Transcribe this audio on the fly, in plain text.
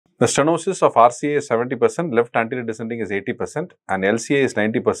The stenosis of RCA is 70%, left anterior descending is 80%, and LCA is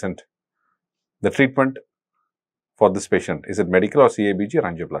 90%. The treatment for this patient, is it medical or CABG or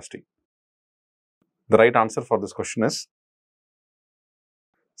angioplasty? The right answer for this question is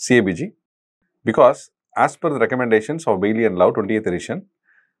CABG, because as per the recommendations of Bailey and Lau, 20th edition,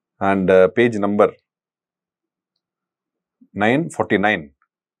 and page number 949.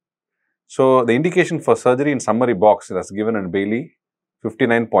 So, the indication for surgery in summary box as given in Bailey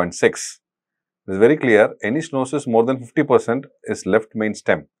 59.6 is very clear. Any stenosis more than 50% is left main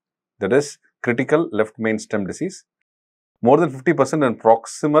stem, that is critical left main stem disease. More than 50% in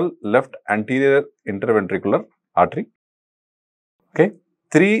proximal left anterior interventricular artery. Okay.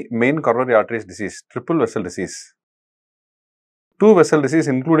 3 main coronary arteries disease, triple vessel disease, 2 vessel disease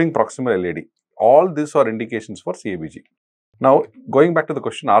including proximal LAD. All these are indications for CABG. Now, going back to the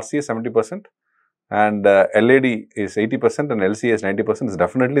question, RCA 70% and LAD is 80% and LCA is 90% is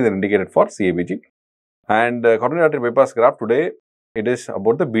definitely then indicated for CABG. And coronary artery bypass graft, today it is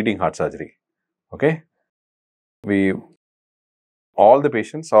about the beating heart surgery. Okay. All the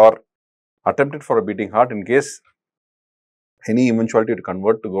patients are attempted for a beating heart in case any eventuality to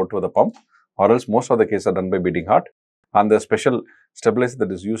convert to go to the pump, or else most of the cases are done by beating heart, and the special stabilizer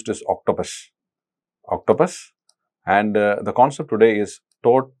that is used is octopus. And the concept today is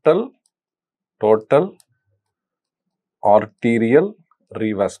total arterial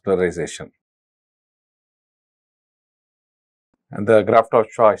revascularization, and the graft of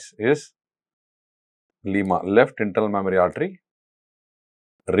choice is LIMA, left internal mammary artery,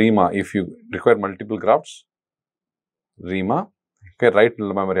 RIMA if you require multiple grafts, RIMA, okay, right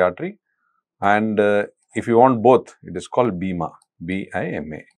internal mammary artery, and if you want both, it is called BIMA,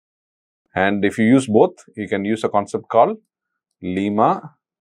 B-I-M-A. And if you use both, you can use a concept called LIMA,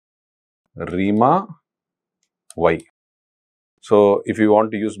 RIMA, Y. So, if you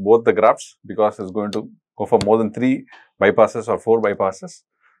want to use both the grafts, because it's going to go for more than 3 bypasses or 4 bypasses,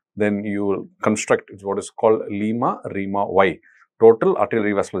 then you will construct what is called LIMA, RIMA, Y. Total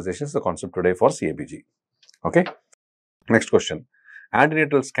arterial revascularization is the concept today for CABG. Okay. Next question.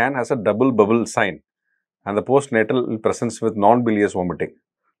 Antenatal scan has a double bubble sign and the postnatal presents with non-bilious vomiting.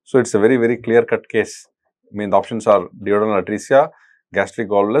 So, it is a very, very clear cut case. I mean, the options are duodenal atresia, gastric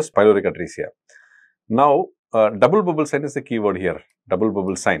gallbladder, pyloric atresia. Now, double bubble sign is the key word here, double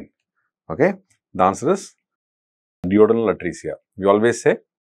bubble sign. Okay. The answer is duodenal atresia. We always say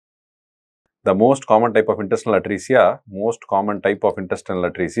the most common type of intestinal atresia,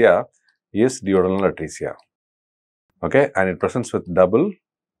 is duodenal atresia. Okay, and it presents with double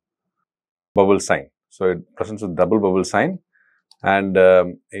bubble sign. So, it presents with double bubble sign, and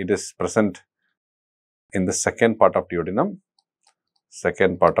it is present in the second part of duodenum,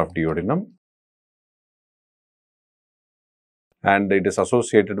 and it is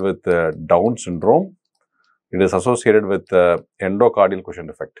associated with Down syndrome. It is associated with endocardial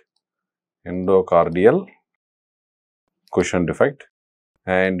cushion defect,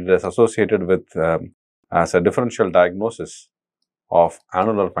 and it is associated with as a differential diagnosis of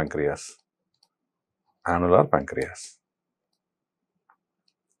annular pancreas.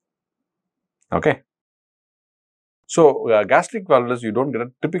 Okay. So, gastric valvulus, you don't get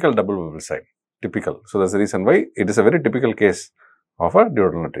a typical double bubble sign, typical. So, that's the reason why it is a very typical case of a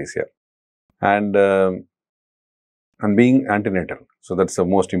duodenal atresia, and being antenatal. So, that's the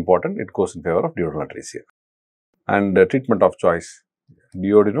most important, it goes in favor of duodenal atresia. And treatment of choice,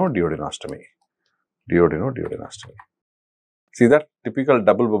 duodenostomy. See that typical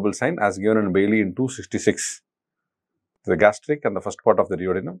double bubble sign as given in Bailey in 266, the gastric and the first part of the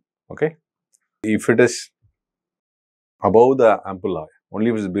duodenum. Okay. If it is above the ampulla,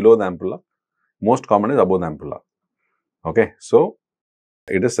 only if it is below the ampulla, most common is above the ampulla. Okay. So,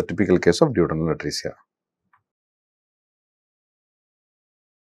 it is a typical case of duodenal atresia.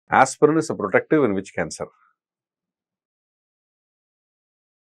 Aspirin is a protective in which cancer?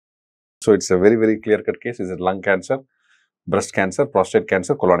 So, it is a very, very clear cut case. Is it lung cancer, breast cancer, prostate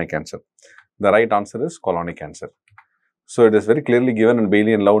cancer, colonic cancer? The right answer is colonic cancer. So, it is very clearly given in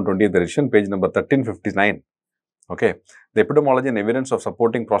Bailey and Lau in 20th edition, page number 1359. Okay. The epidemiology and evidence of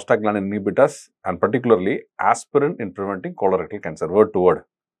supporting prostaglandin inhibitors and particularly aspirin in preventing colorectal cancer, word to word,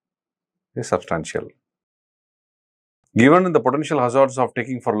 is substantial. Given the potential hazards of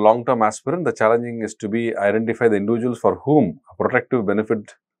taking for long-term aspirin, the challenging is to be identify the individuals for whom a protective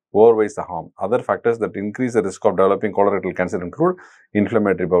benefit overweighs the harm. Other factors that increase the risk of developing colorectal cancer include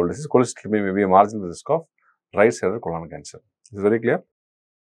inflammatory bowel disease, cholecystitis may be a marginal risk of right-sided colon cancer. Is it very clear?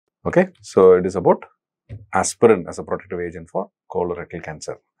 Okay. So, it is about aspirin as a protective agent for colorectal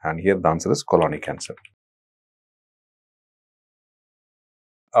cancer, and here the answer is colonic cancer.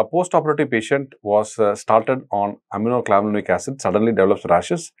 a post-operative patient was started on aminoclavulinic acid, suddenly develops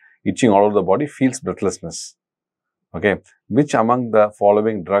rashes, itching all over the body, feels breathlessness. Okay, which among the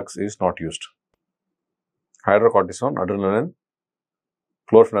following drugs is not used? Hydrocortisone, adrenaline,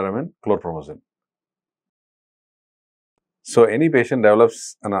 chlorpheniramine, chlorpromazine. So, any patient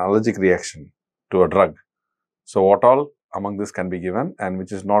develops an allergic reaction to a drug. So, what all among this can be given and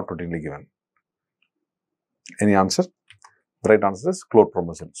which is not routinely given? Any answer? The right answer is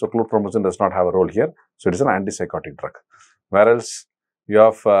chlorpromazine. So, chlorpromazine does not have a role here. So, it is an antipsychotic drug. Whereas, you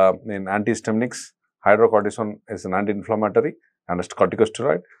have in antihistaminics, hydrocortisone is an anti-inflammatory and a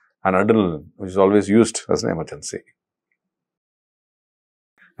corticosteroid, and adrenaline, which is always used as an emergency.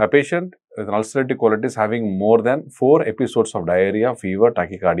 A patient with an ulcerative colitis having more than 4 episodes of diarrhea, fever,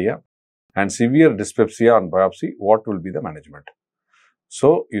 tachycardia, and severe dyspepsia on biopsy, what will be the management?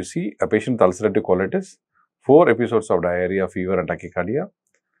 So, you see a patient with ulcerative colitis, 4 episodes of diarrhea, fever, and tachycardia,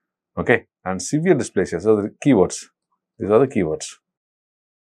 okay, and severe dysplasia. So, the keywords, these are the keywords.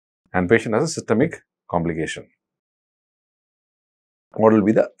 And patient has a systemic complication. What will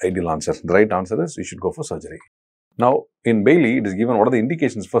be the ideal answer? The right answer is you should go for surgery. Now, in Bailey, it is given what are the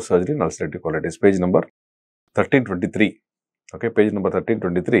indications for surgery in ulcerative colitis. Page number 1323. Okay, page number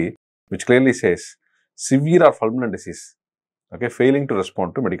 1323, which clearly says severe or fulminant disease, okay, failing to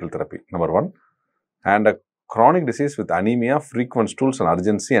respond to medical therapy, number 1, and a chronic disease with anemia, frequent stools, and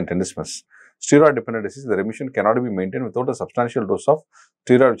urgency and tenesmus. Steroid dependent disease, the remission cannot be maintained without a substantial dose of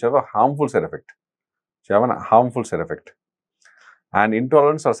steroid which have a harmful side effect. And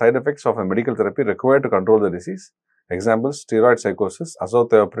intolerance or side effects of a medical therapy required to control the disease. Examples, steroid psychosis,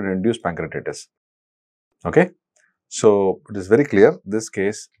 azathioprine-induced pancreatitis. Okay. So, it is very clear this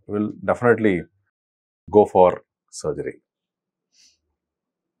case will definitely go for surgery.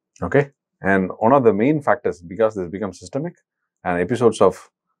 Okay. And one of the main factors, because this becomes systemic and episodes of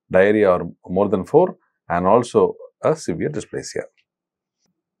diarrhea are more than 4 and also a severe dysplasia,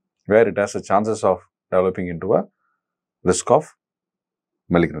 where it has a chances of developing into a risk of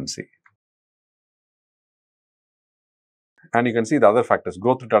malignancy. And you can see the other factors,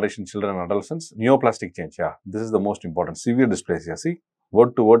 growth retardation in children and adolescents, neoplastic change. Yeah, this is the most important. Severe dysplasia. See,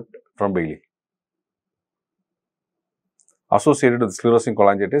 word to word from Bailey. Associated with sclerosing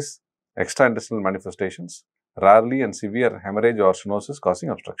cholangitis, extraintestinal manifestations, rarely and severe hemorrhage or stenosis causing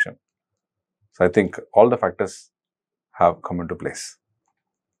obstruction. So, I think all the factors have come into place.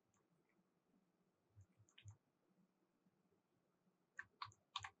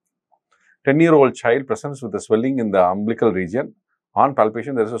 10-year-old child presents with a swelling in the umbilical region. On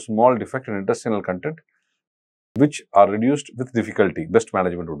palpation, there is a small defect in intestinal content which are reduced with difficulty. Best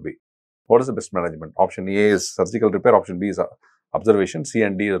management would be. What is the best management? Option A is surgical repair, option B is observation, C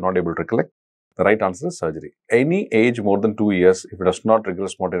and D is not able to recollect. The right answer is surgery. Any age more than 2 years, if it does not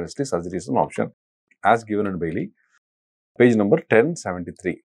regress spontaneously, surgery is an option as given in Bailey. Page number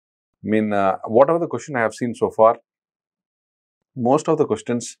 1073. Whatever the question I have seen so far, most of the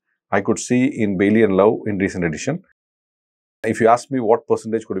questions I could see in Bailey and Love in recent edition. If you ask me what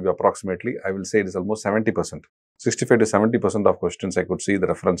percentage could it be approximately, I will say it is almost 70%. 65 to 70% of questions I could see the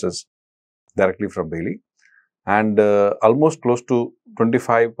references directly from Bailey, and almost close to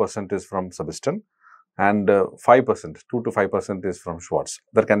 25% is from Subiston, and 5%, 2 to 5% is from Schwartz.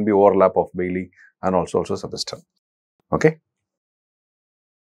 There can be overlap of Bailey and also Subiston. Okay.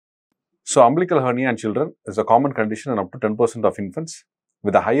 So, umbilical hernia in children is a common condition in up to 10% of infants,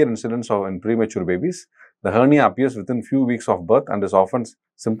 with a higher incidence of in premature babies. The hernia appears within few weeks of birth and is often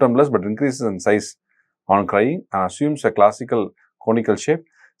symptomless but increases in size on crying and assumes a classical conical shape.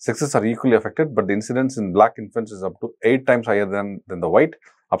 Sexes are equally affected, but the incidence in black infants is up to 8 times higher than the white.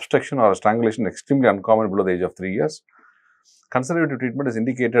 Obstruction or strangulation extremely uncommon below the age of 3 years. Conservative treatment is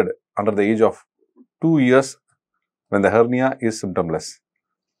indicated under the age of 2 years when the hernia is symptomless.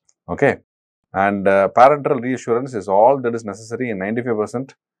 Okay. And parenteral reassurance is all that is necessary, and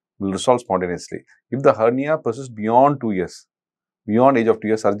 95% will resolve spontaneously. If the hernia persists beyond 2 years, beyond age of 2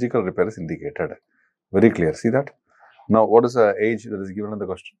 years, surgical repair is indicated. Very clear. See that? Now, what is the age that is given in the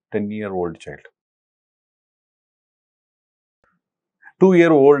question? 10-year-old child.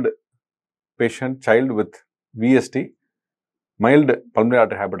 2-year-old patient, child with VST, mild pulmonary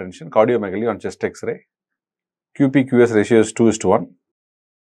artery hypertension, cardiomegaly on chest X-ray. QP-QS ratio is 2:1.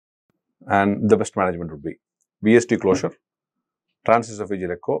 And the best management would be VST closure,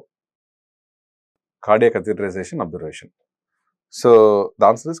 transesophageal echo, cardiac catheterization, observation. So, the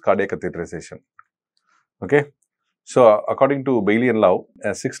answer is cardiac catheterization. Okay. So, according to Bailey and Love,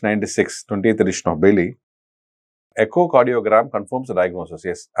 696, 20th edition of Bailey, echocardiogram confirms the diagnosis,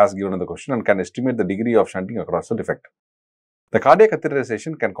 yes, as given in the question, and can estimate the degree of shunting across the defect. The cardiac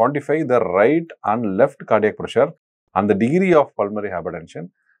catheterization can quantify the right and left cardiac pressure and the degree of pulmonary hypertension,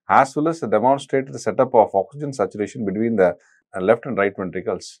 as well as demonstrate the setup of oxygen saturation between the left and right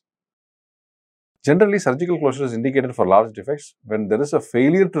ventricles. Generally, surgical closure is indicated for large defects when there is a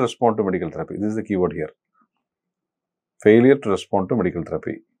failure to respond to medical therapy. This is the keyword here. Failure to respond to medical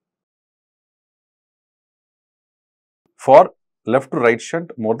therapy. For left to right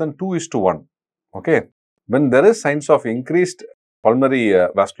shunt, more than 2:1. Okay. When there is signs of increased pulmonary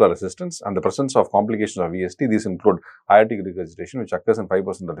vascular resistance and the presence of complications of VST, these include aortic regurgitation, which occurs in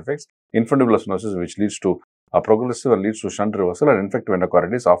 5% of defects, infundibulous stenosis, which leads to a progressive and leads to shunt reversal, and infective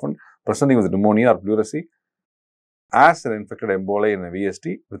endocarditis, often presenting with pneumonia or pleurisy, as an infected emboli in a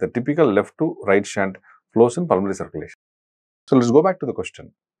VST with a typical left to right shunt flows in pulmonary circulation. So, let's go back to the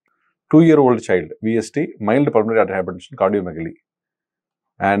question. 2-year-old child, VST, mild pulmonary artery hypertension, cardiomegaly,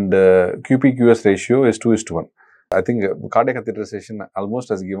 and QP-QS ratio is 2:1. I think cardiac catheterization almost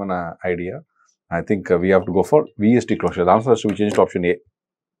has given an idea. I think we have to go for VST closure. The answer has to be changed to option A.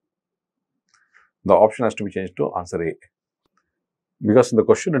 The option has to be changed to answer A. Because in the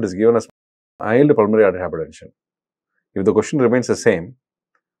question it is given as mild pulmonary artery hypertension. If the question remains the same,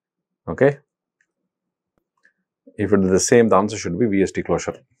 okay, if it is the same, the answer should be VST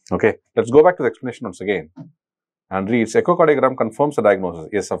closure. Okay, let's go back to the explanation once again and reads, echocardiogram confirms the diagnosis.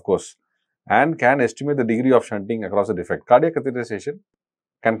 Yes, of course, and can estimate the degree of shunting across the defect. Cardiac catheterization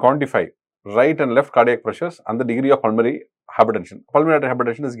can quantify right and left cardiac pressures and the degree of pulmonary hypertension. Pulmonary artery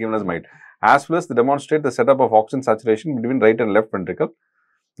hypertension is given as mild, as well as demonstrate the setup of oxygen saturation between right and left ventricle,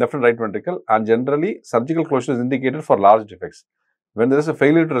 and generally surgical closure is indicated for large defects. When there is a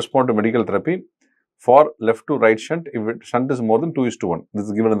failure to respond to medical therapy for left to right shunt, if shunt is more than 2:1, this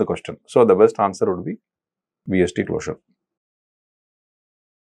is given in the question. So, the best answer would be VST closure.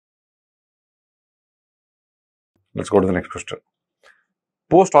 Let's go to the next question.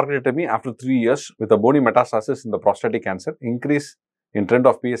 Post-orchidectomy after 3 years with a bony metastasis in the prostatic cancer, increase in trend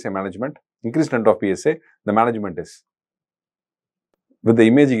of PSA management, increased trend of PSA, the management is. With the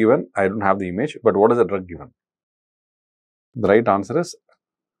image given, I don't have the image, but what is the drug given? The right answer is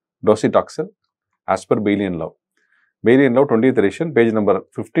docetaxel as per Bailey and Love. Bailey and Love 20th edition, page number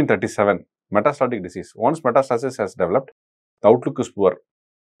 1537, metastatic disease. Once metastasis has developed, the outlook is poor.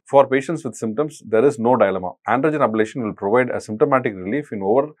 For patients with symptoms, there is no dilemma. Androgen ablation will provide a symptomatic relief in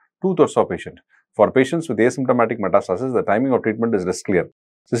over 2/3 of patients. For patients with asymptomatic metastasis, the timing of treatment is less clear.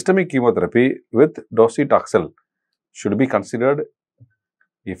 Systemic chemotherapy with docetaxel should be considered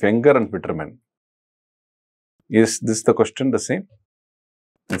if younger and fitter men. Is this the question the same?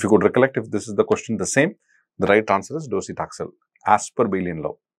 If you could recollect if this is the question the same, the right answer is docetaxel as per Bailey and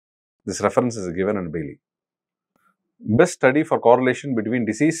Love. This reference is given in Bailey. Best study for correlation between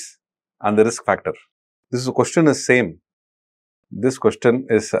disease and the risk factor. This question is same. This question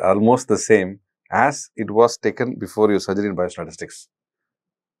is almost the same as it was taken before your surgery in biostatistics.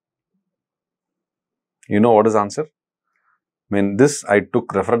 You know what is the answer? I mean, this I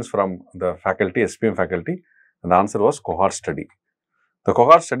took reference from the faculty, SPM faculty, and the answer was cohort study. The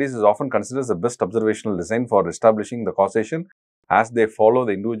cohort studies is often considered the best observational design for establishing the causation as they follow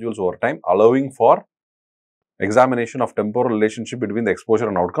the individuals over time, allowing for examination of temporal relationship between the exposure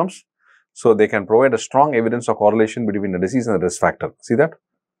and outcomes. So, they can provide a strong evidence of correlation between the disease and the risk factor. See that?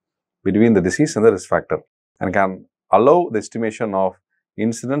 Between the disease and the risk factor, and can allow the estimation of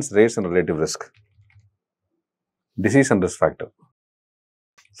incidence rates and relative risk. Disease and risk factor.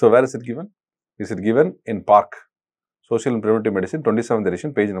 So, where is it given? Is it given in Park, Social and Preventive Medicine, 27th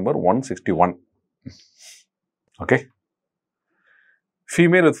edition, page number 161. Okay.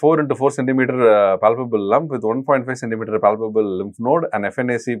 Female with 4 into 4 centimeter palpable lump with 1.5 centimeter palpable lymph node and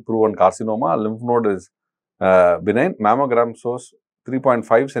FNAC proven carcinoma. Lymph node is benign. Mammogram shows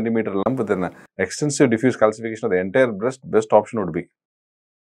 3.5 centimeter lump with an extensive diffuse calcification of the entire breast. Best option would be.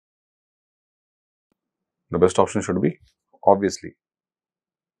 The best option should be, obviously.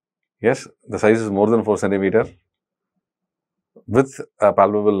 Yes, the size is more than 4 centimeter with a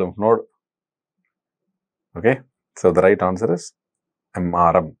palpable lymph node. Okay. So, the right answer is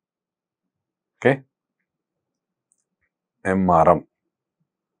MRM. Okay. MRM.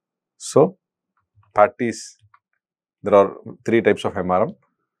 So, Patty's, there are 3 types of MRM.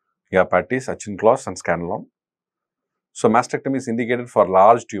 Yeah, Patty's, Achinclaws and Scanlon. So, mastectomy is indicated for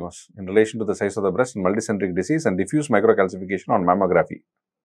large tumors in relation to the size of the breast and multicentric disease and diffuse microcalcification on mammography.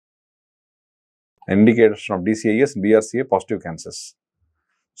 Indication of DCIS and BRCA positive cancers.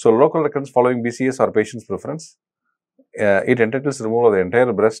 So, local recurrence following BCS or patient's preference. It entitles removal of the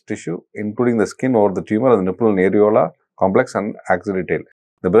entire breast tissue, including the skin over the tumor and the nipple and areola complex and axillary tail.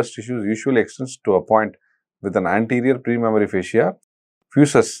 The breast tissue usually extends to a point with an anterior pre-mammary fascia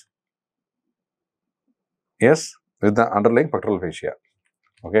fuses, yes, with the underlying pectoral fascia.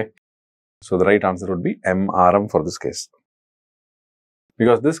 Okay. So, the right answer would be MRM for this case,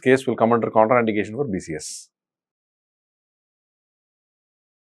 because this case will come under contraindication for BCS.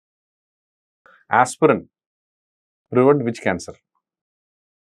 Aspirin prevent which cancer?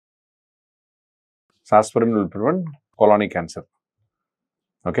 So, aspirin will prevent colonic cancer.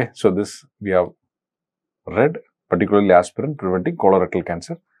 Okay. So, this we have read, particularly aspirin preventing colorectal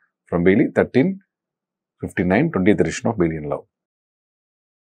cancer from Bailey 1359, 20th edition of Bailey and Love.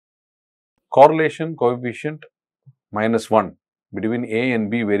 Correlation coefficient -1 between A and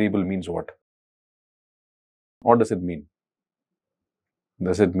B variable means what? What does it mean?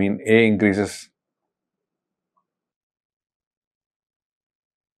 Does it mean A increases?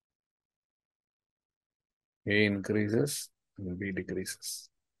 A increases and B decreases.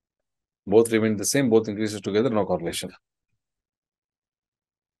 Both remain the same, both increases together, no correlation.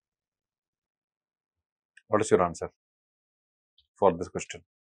 What is your answer for this question?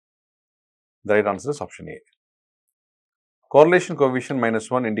 The right answer is option A. Correlation coefficient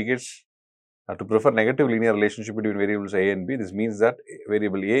 -1 indicates to prefer negative linear relationship between variables A and B. This means that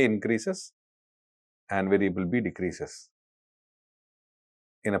variable A increases and variable B decreases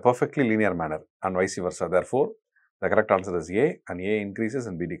in a perfectly linear manner and vice versa. Therefore, the correct answer is A, and A increases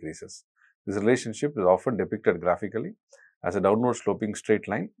and B decreases. This relationship is often depicted graphically as a downward sloping straight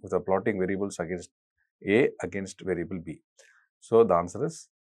line with the plotting variables against A against variable B. So, the answer is,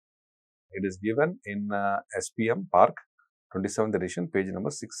 it is given in SPM Park 27th edition, page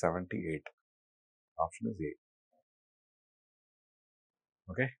number 678. Option is A.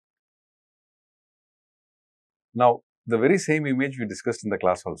 Okay. Now, the very same image we discussed in the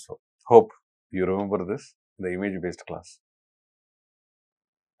class also. Hope you remember this, the image based class.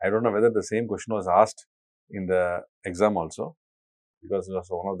 I don't know whether the same question was asked in the exam also, because it was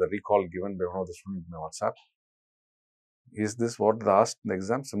one of the recall given by one of the students in my WhatsApp. Is this what they asked in the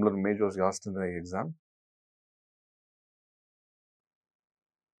exam? Similar image was asked in the exam.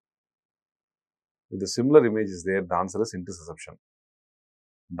 If the similar image is there, the answer is interception.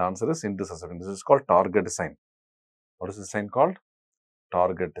 The answer is interception. This is called target sign. What is the sign called?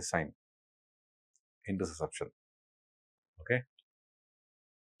 Target sign. Interception. Okay.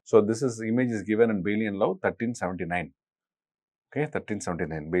 So, this is image is given in Bailey and Love 1379. Okay,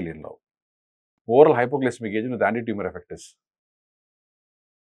 1379 Bailey and Love. Oral hypoglycemic agent with anti-tumor effect is.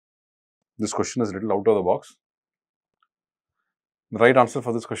 This question is a little out of the box. The right answer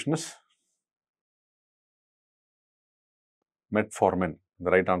for this question is metformin.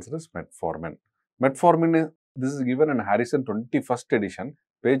 The right answer is metformin. Metformin, this is given in Harrison 21st edition,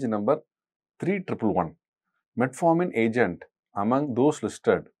 page number 3111. Metformin agent among those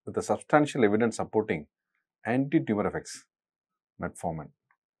listed with the substantial evidence supporting anti-tumor effects. Metformin,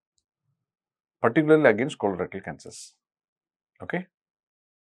 particularly against colorectal cancers. Okay.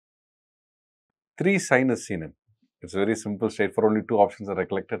 3 sign is seen in. It's very simple, straightforward. Only 2 options are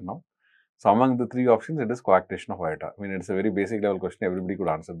recollected now. So, among the 3 options, it is coactation of aorta. I mean, it's a very basic level question. Everybody could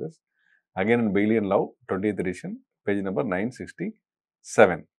answer this. Again, in Bailey and Love, 20th edition, page number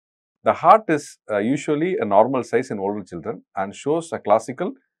 967. The heart is usually a normal size in older children and shows a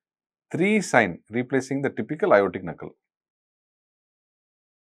classical 3 sign replacing the typical aortic knuckle.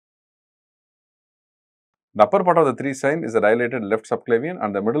 The upper part of the 3 sign is a dilated left subclavian,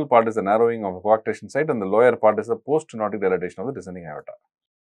 and the middle part is the narrowing of the coarctation site, and the lower part is the post-stenotic dilatation of the descending aorta.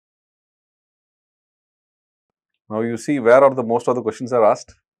 Now, you see where are the most of the questions are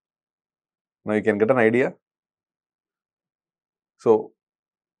asked. Now, you can get an idea. So,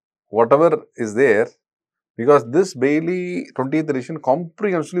 whatever is there, because this Bailey 20th edition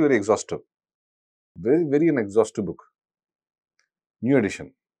comprehensively very exhaustive, very an exhaustive book. New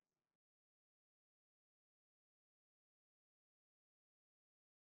edition.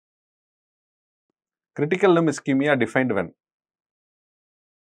 Critical limb ischemia defined when?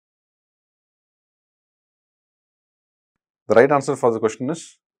 The right answer for the question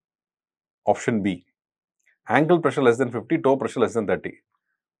is option B. Ankle pressure less than 50, toe pressure less than 30.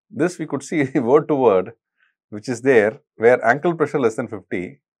 This we could see word to word, which is there, where ankle pressure less than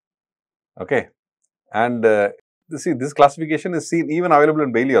 50, okay, and see, this classification is seen even available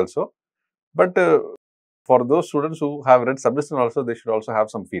in Bailey also, but for those students who have read subdistal also, they should also have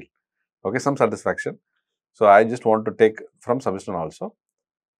some feel, okay, some satisfaction. So, I just want to take from subdistal also,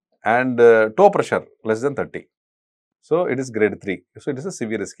 and toe pressure less than 30. So, it is grade 3. So, it is a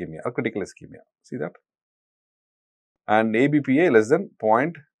severe ischemia or critical ischemia. See that? And ABPA less than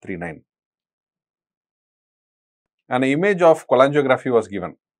 0.39. An image of cholangiography was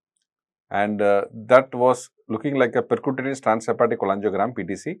given. and that was looking like a percutaneous transhepatic cholangiogram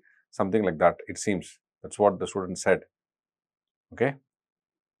PTC, something like that it seems. That's what the student said. Okay,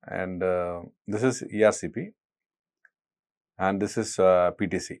 and this is ERCP and this is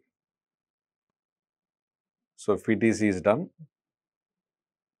PTC. So, if PTC is done,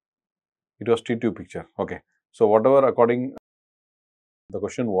 it was T-tube picture. Okay, so whatever according the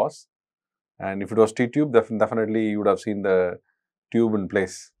question was, and if it was T-tube, definitely you would have seen the tube in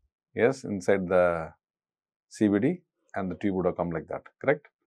place, yes, inside the CBD, and the tube would have come like that, correct?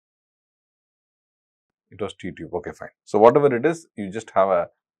 It was T-tube, okay, fine. So, whatever it is, you just have a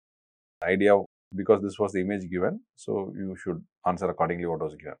idea because this was the image given, so you should answer accordingly what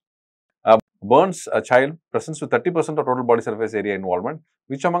was given. Burns a child presents with 30% of total body surface area involvement.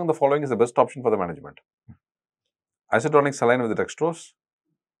 Which among the following is the best option for the management? Isotonic saline with dextrose,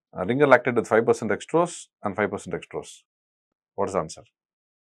 ringer lactate with 5% dextrose and 5% dextrose. What is the answer?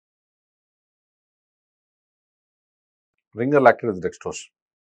 Ringer lactate with dextrose.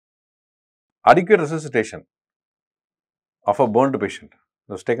 Adequate resuscitation of a burned patient.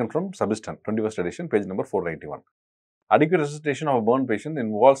 It was taken from Subistan, 21st edition, page number 491. Adequate resuscitation of a burned patient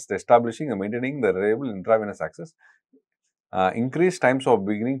involves establishing and maintaining the reliable intravenous access. Increased times of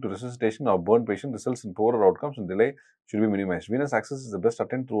beginning to resuscitation of burned patient results in poorer outcomes and delay should be minimized. Venous access is the best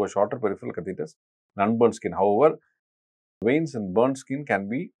attained through a shorter peripheral catheters and unburned skin. However, veins in burned skin can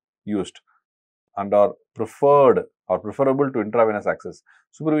be used and are preferred or preferable to intravenous access.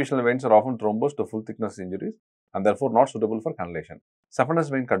 Superficial veins are often thrombosed to full thickness injuries and therefore not suitable for cannulation. Saphenous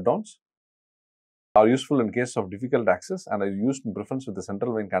vein cut downs are useful in case of difficult access and are used in preference with the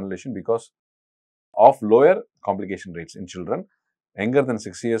central vein cannulation because of lower complication rates in children younger than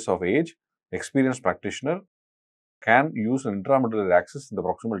 6 years of age. Experienced practitioner can use an intramedullary access in the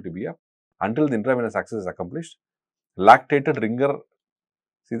proximal tibia until the intravenous access is accomplished. Lactated ringer,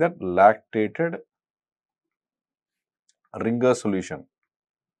 see that lactated ringer solution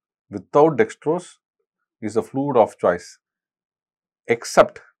without dextrose is a fluid of choice,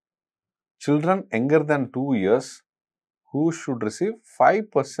 except children younger than 2 years who should receive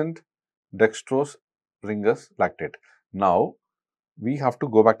 5% dextrose ringers lactate. Now, we have to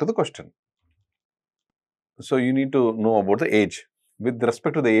go back to the question. So, you need to know about the age. With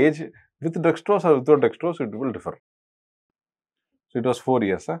respect to the age, with dextrose or without dextrose, it will differ. So, it was 4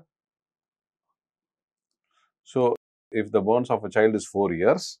 years. Huh? So, if the burns of a child is 4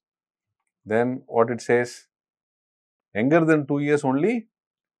 years, then what it says, younger than 2 years only,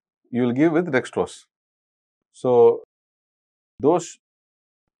 you will give with dextrose. So, those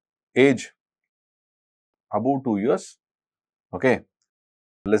age above 2 years, okay,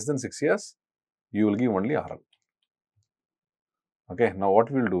 less than 6 years, you will give only oral. Okay, now what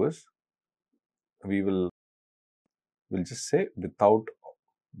we will do is, we'll just say without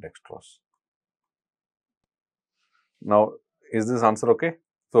dextrose. Now, is this answer okay?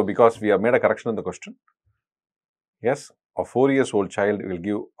 So, because we have made a correction in the question, yes, a 4 years old child will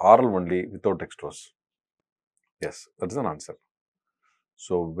give oral only without dextrose. Yes, that is an answer.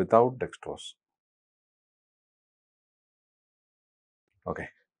 So, without dextrose. Okay.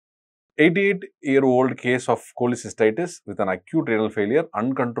 88-year-old case of cholecystitis with an acute renal failure,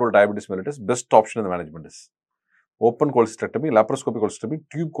 uncontrolled diabetes mellitus, best option in the management is open cholecystectomy, laparoscopic cholecystectomy,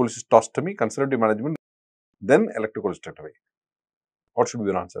 tube cholecystostomy, conservative management, then electrocholecystectomy. What should be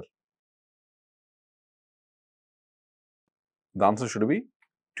your answer? The answer should be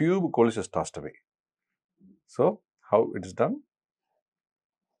tube cholecystostomy. So, how it is done?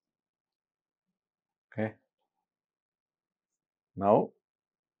 Okay. Now,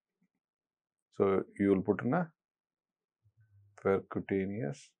 so you will put in a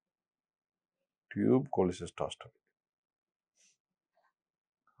percutaneous tube cholecystostomy.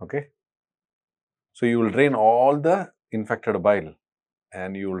 Okay. So, you will drain all the infected bile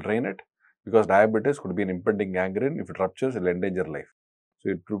and you will drain it because diabetes could be an impending gangrene. If it ruptures, it will endanger life. So,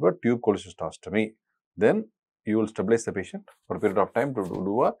 you prepare tube cholecystostomy. Then you will stabilize the patient for a period of time to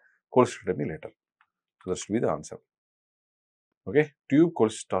do a cholecystectomy later. So, that should be the answer. Okay. Tube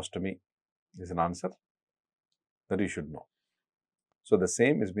cholecystostomy is an answer that you should know. So, the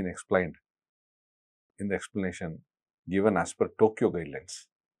same is being explained in the explanation given as per Tokyo guidelines.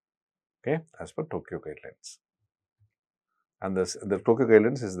 Okay, as per Tokyo guidelines. And the Tokyo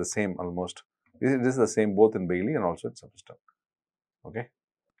guidelines is the same almost. It is the same both in Bailey and also in Subistan. Okay.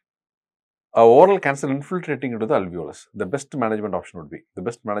 Oral cancer infiltrating into the alveolus. The best management option would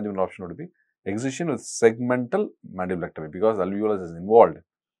be excision with segmental mandibulectomy because alveolus is involved.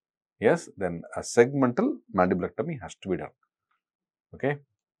 Yes, then a segmental mandibulectomy has to be done. Okay.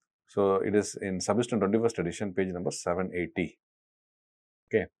 So, it is in Subistan 21st edition, page number 780.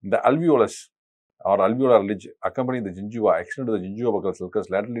 Okay, the alveolus or alveolar ridge accompanying the gingiva extend to the gingivobuccal sulcus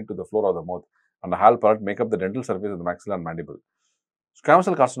laterally to the floor of the mouth, and the hal part make up the dental surface of the maxilla and mandible. Squamous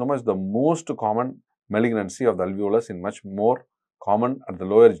cell carcinoma is the most common malignancy of the alveolus, in much more common at the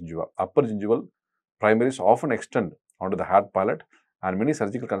lower gingiva. Upper gingival primaries often extend onto the hard palate, and many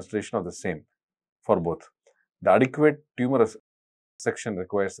surgical consideration of the same for both. The adequate tumor section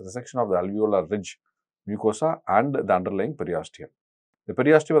requires resection of the alveolar ridge mucosa and the underlying periosteum. The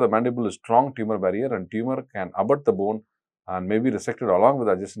periosteum of the mandible is strong tumor barrier, and tumor can abut the bone and may be resected along with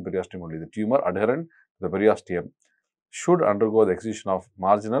the adjacent periosteum only. The tumor adherent to the periosteum should undergo the excision of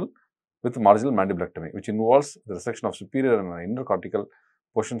marginal mandibulectomy, which involves the resection of superior and intercortical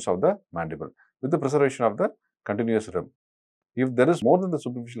portions of the mandible with the preservation of the continuous rib. If there is more than the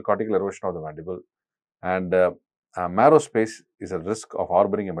superficial cortical erosion of the mandible and marrow space is a risk of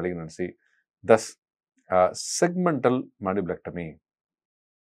harboring a malignancy, thus segmental mandibulectomy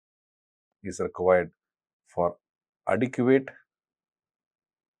is required for adequate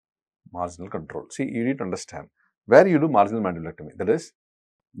marginal control. See, you need to understand where you do marginal mandibulectomy, that is,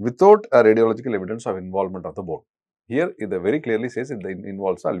 without a radiological evidence of involvement of the bone. Here, it very clearly says it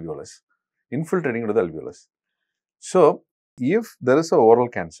involves alveolus, infiltrating into the alveolus. So, if there is a oral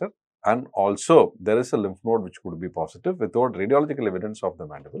cancer and also there is a lymph node which could be positive without radiological evidence of the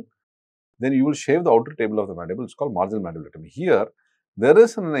mandible, then you will shave the outer table of the mandible. It's called marginal mandibulectomy. Here, there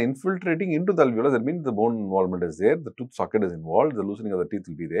is an infiltrating into the alveolus. That means the bone involvement is there, the tooth socket is involved, the loosening of the teeth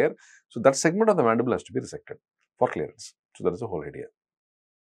will be there. So, that segment of the mandible has to be resected for clearance. So, that is the whole idea.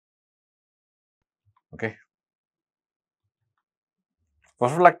 Okay.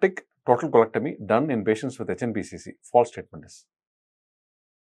 Prophylactic total colectomy done in patients with HNPCC. False statement is.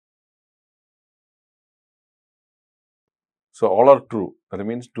 So, all are true. That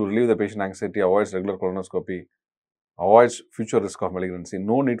means to relieve the patient anxiety, avoids regular colonoscopy, avoids future risk of malignancy,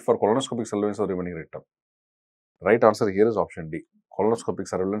 no need for colonoscopic surveillance of the remaining rectum. Right answer here is option D. Colonoscopic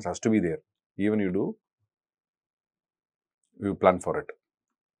surveillance has to be there. Even you plan for it.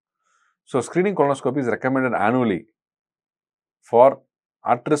 So, screening colonoscopy is recommended annually for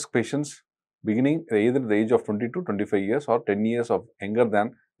at-risk patients beginning either the age of 20 to 25 years or 10 years of younger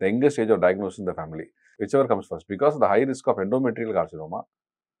than the youngest age of diagnosis in the family, whichever comes first, because of the high risk of endometrial carcinoma.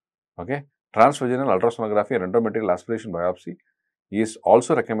 Okay, transvaginal ultrasonography and endometrial aspiration biopsy is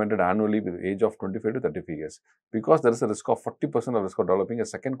also recommended annually with the age of 25 to 35 years, because there is a risk of 40% of risk of developing a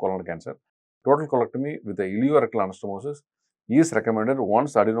second colon cancer. Total colectomy with the ileorectal anastomosis is recommended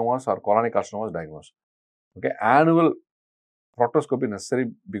once adenomas or colonic carcinoma is diagnosed. Okay, annual proctoscopy necessary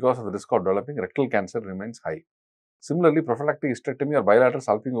because of the risk of developing rectal cancer remains high. Similarly, prophylactic hysterectomy or bilateral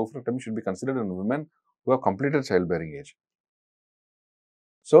salping oophorectomy should be considered in women who have completed childbearing age.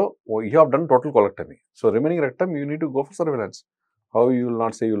 So, you have done total colectomy. So, remaining rectum, you need to go for surveillance. How you will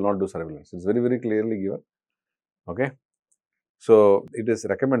not say you will not do surveillance? It's very, very clearly given. Okay. So, it is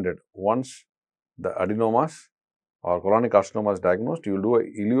recommended once the adenomas or colonic carcinoma is diagnosed, you will do a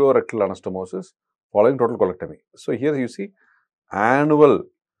ileorectal anastomosis following total colectomy. So, here you see annual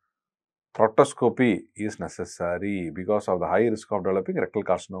proctoscopy is necessary because of the high risk of developing rectal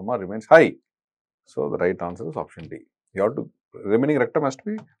carcinoma remains high. So, the right answer is option D. You have to, remaining rectum has to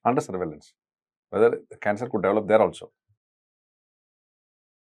be under surveillance, whether the cancer could develop there also.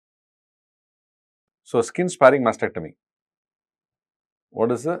 So, skin sparing mastectomy.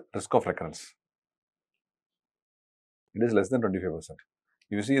 What is the risk of recurrence? It is less than 25%.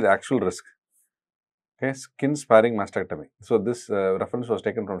 You see the actual risk. Okay, skin sparing mastectomy. So, this reference was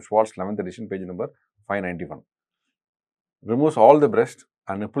taken from Schwartz 11th edition, page number 591. Removes all the breast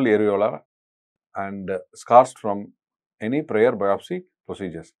and nipple areola and scars from any prior biopsy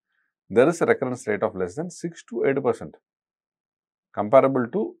procedures. There is a recurrence rate of less than 6 to 8%, comparable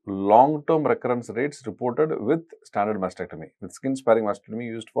to long-term recurrence rates reported with standard mastectomy, with skin sparing mastectomy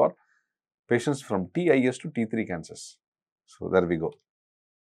used for patients from TIS to T3 cancers. So, there we go.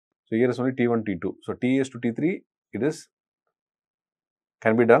 So, here is only T1, T2. So, TIS to T3, it is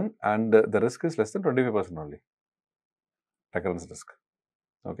can be done, and the risk is less than 25% only, recurrence risk.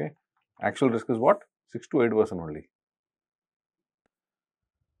 Okay. Actual risk is what? 6 to 8% only.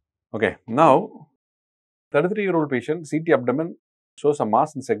 Okay. Now, 33-year-old patient, CT abdomen shows a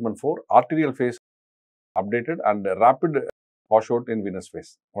mass in segment 4, arterial phase updated and rapid washout in venous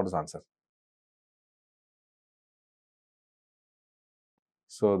phase. What is the answer?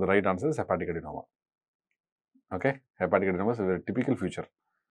 So, the right answer is hepatic adenoma. Okay. Hepatic adenoma is a very typical feature.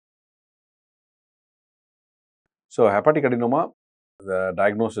 So, hepatic adenoma, the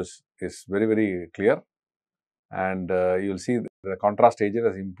diagnosis is very, very clear, and you will see the contrast agent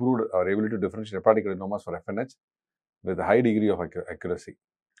has improved our ability to differentiate hepatic adenomas for FNH. with a high degree of accuracy.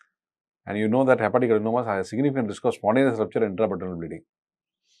 And you know that hepatic adenomas have a significant risk of spontaneous rupture and intraabdominal bleeding.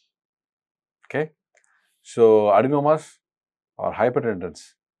 Okay. So, adenomas are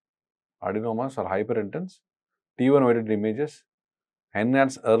hyperintens. Adenomas are hyperintens. T1 weighted images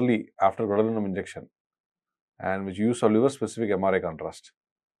enhance early after gadolinium injection and which use of liver specific MRI contrast.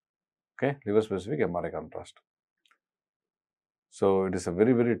 Okay, liver specific MRI contrast. So, it is a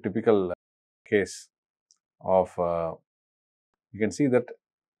very, very typical case of you can see that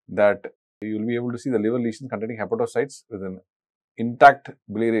you will be able to see the liver lesions containing hepatocytes with an intact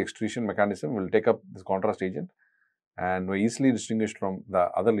biliary excretion mechanism will take up this contrast agent and were easily distinguished from the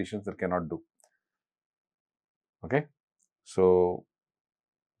other lesions that cannot do. Okay, so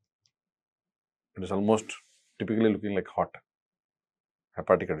it is almost typically looking like hot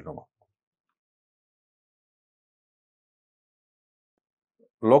hepatic adenoma.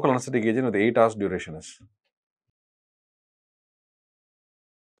 Local anesthetic agent with 8 hours duration is.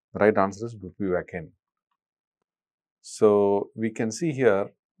 Right answer is bupivacaine. So, we can see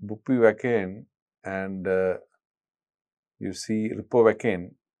here bupivacaine and you see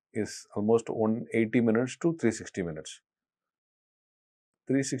ripovacaine is almost 180 minutes to 360 minutes.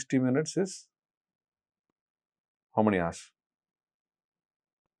 360 minutes is how many hours?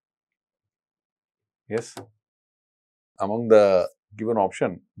 Yes. Among the given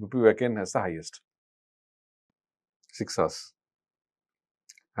option, bupivacaine has the highest. 6 hours.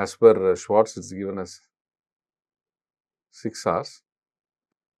 As per Schwartz, it's given as 6 hours.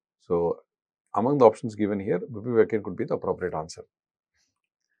 So, among the options given here, bupivacaine could be the appropriate answer.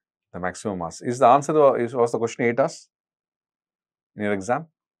 The maximum mass. Is the answer, was the question 8 hours in your exam?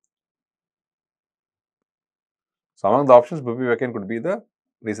 So, among the options, bupivacaine could be the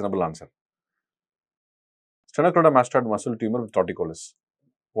reasonable answer. Sternocleidomastoid muscle tumor with torticollis.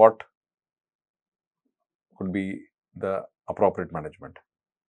 What could be the appropriate management?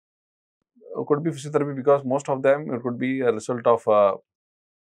 Could be physiotherapy because most of them it could be a result of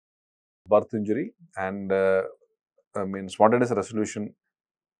birth injury and spontaneous resolution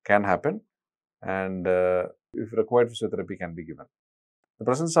can happen and if required physiotherapy can be given. The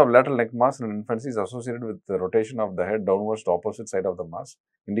presence of lateral neck mass in infancy is associated with the rotation of the head downwards to the opposite side of the mass,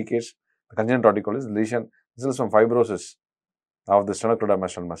 indicates the congenital torticollis lesion results from fibrosis of the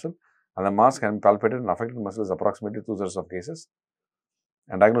sternocleidomastoid muscle and the mass can be palpated and affected muscle is approximately 2/3 of cases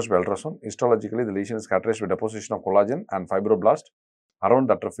and diagnosed by ultrasound. Histologically, the lesion is characterized by deposition of collagen and fibroblast around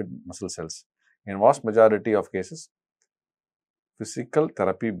the atrophied muscle cells. In vast majority of cases, physical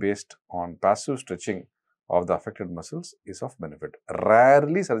therapy based on passive stretching of the affected muscles is of benefit.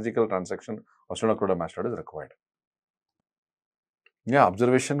 Rarely surgical transection of sternocleidomastoid is required. Yeah,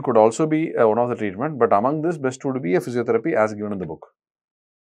 observation could also be one of the treatment, but among this best would be a physiotherapy as given in the book.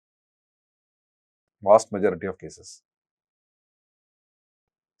 Vast majority of cases.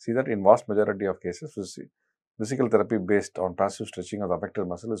 See that in vast majority of cases, physical therapy based on passive stretching of the affected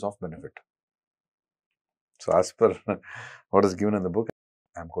muscle is of benefit. So, as per what is given in the book,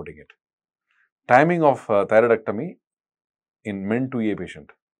 I am quoting it. Timing of thyroidectomy in MEN 2A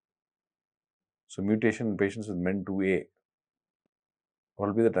patient. So, mutation in patients with MEN 2A. What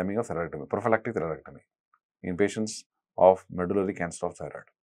will be the timing of thyroidectomy? Prophylactic thyroidectomy in patients of medullary cancer of thyroid.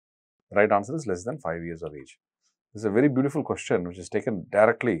 The right answer is less than 5 years of age. This is a very beautiful question which is taken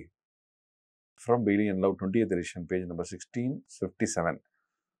directly from Bailey and Love 20th edition, page number 1657.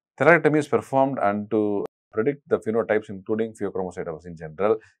 Thyroidectomy is performed and to predict the phenotypes including pheochromocytosis in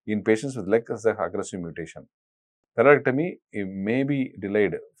general in patients with less aggressive mutation. Thyroidectomy may be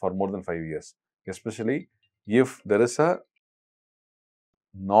delayed for more than 5 years, especially if there is a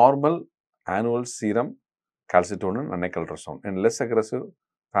normal annual serum calcitonin and neck ultrasound in less aggressive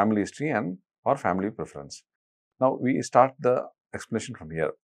family history and or family preference. Now, we start the explanation from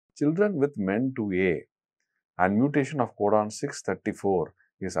here. Children with MEN 2A and mutation of codon 634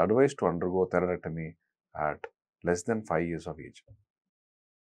 is advised to undergo thyroidectomy at less than 5 years of age.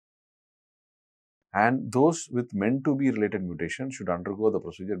 And those with MEN 2B related mutation should undergo the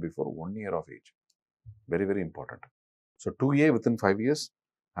procedure before 1 year of age. Very, very important. So, 2A within 5 years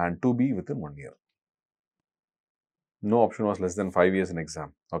and 2B within 1 year. No option was less than 5 years in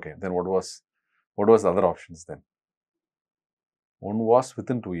exam. Okay, then what was the other options then? One was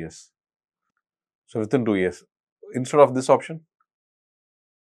within 2 years. So, within 2 years. Instead of this option,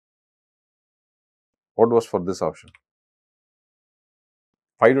 what was for this option?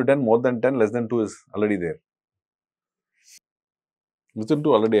 5 to 10, more than 10, less than 2 is already there. Within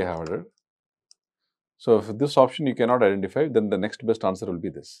 2 already I have added. So, if this option you cannot identify, then the next best answer will be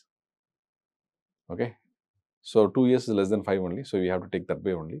this. Okay. So, 2 years is less than 5 only. So, you have to take that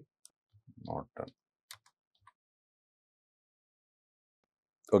way only. Not done.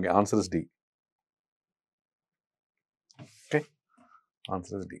 Okay, answer is D. Okay,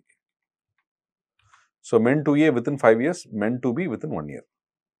 answer is D. So, men 2A within 5 years, men 2B within 1 year.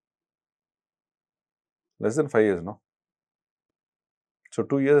 Less than 5 years, no? So,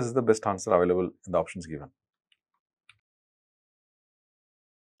 2 years is the best answer available in the options given.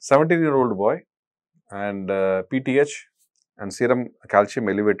 17-year-old boy and PTH and serum calcium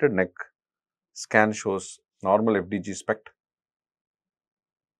elevated, neck scan shows normal FDG spect.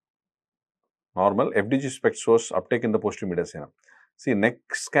 Normal FDG spect shows uptake in the posterior mediastinum. See, neck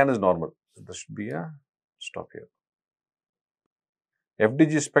scan is normal. There should be a stop here.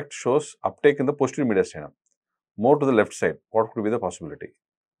 FDG spect shows uptake in the posterior mediastinum. More to the left side. What could be the possibility?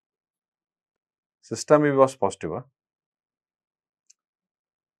 System EV was positive. Huh?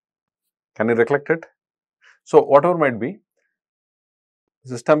 Can you recollect it? So, whatever might be,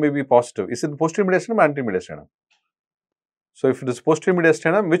 system may be positive. Is it posterior mediastinum or anterior mediastinum? So, if it is posterior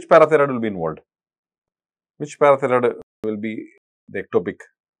mediastinum, which parathyroid will be involved? Which parathyroid will be the ectopic?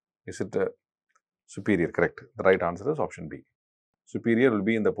 Is it superior? Correct. The right answer is option B. Superior will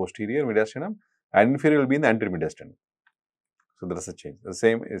be in the posterior mediastinum and inferior will be in the anterior mediastinum. So, there is a change. The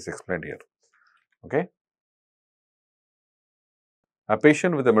same is explained here. Okay. A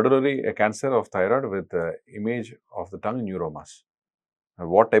patient with a medullary cancer of thyroid with image of the tongue neuromas.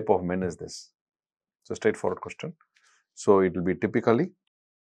 What type of men is this? It's a straightforward question. So, it will be typically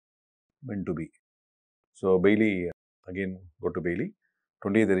men to be. So, Bailey, again go to Bailey,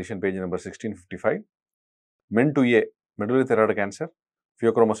 20th edition, page number 1655. Men to A, medullary thyroid cancer,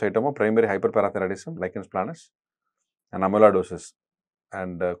 pheochromocytoma, primary hyperparathyroidism, lichen planus, and amyloidosis,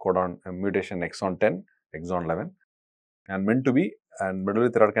 and codon mutation exon 10, exon 11. And men to be, and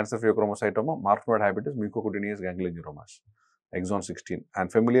medullary thyroid cancer, pheochromocytoma, marfanoid diabetes, mucocutaneous ganglioneuromas, exon 16,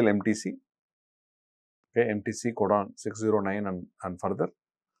 and familial MTC, okay, MTC codon 609 and further,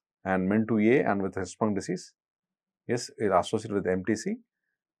 and men to A and with Hirschsprung disease, yes, is associated with MTC,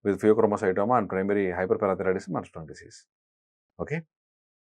 with pheochromocytoma and primary hyperparathyroidism and Hirschsprung disease. Okay.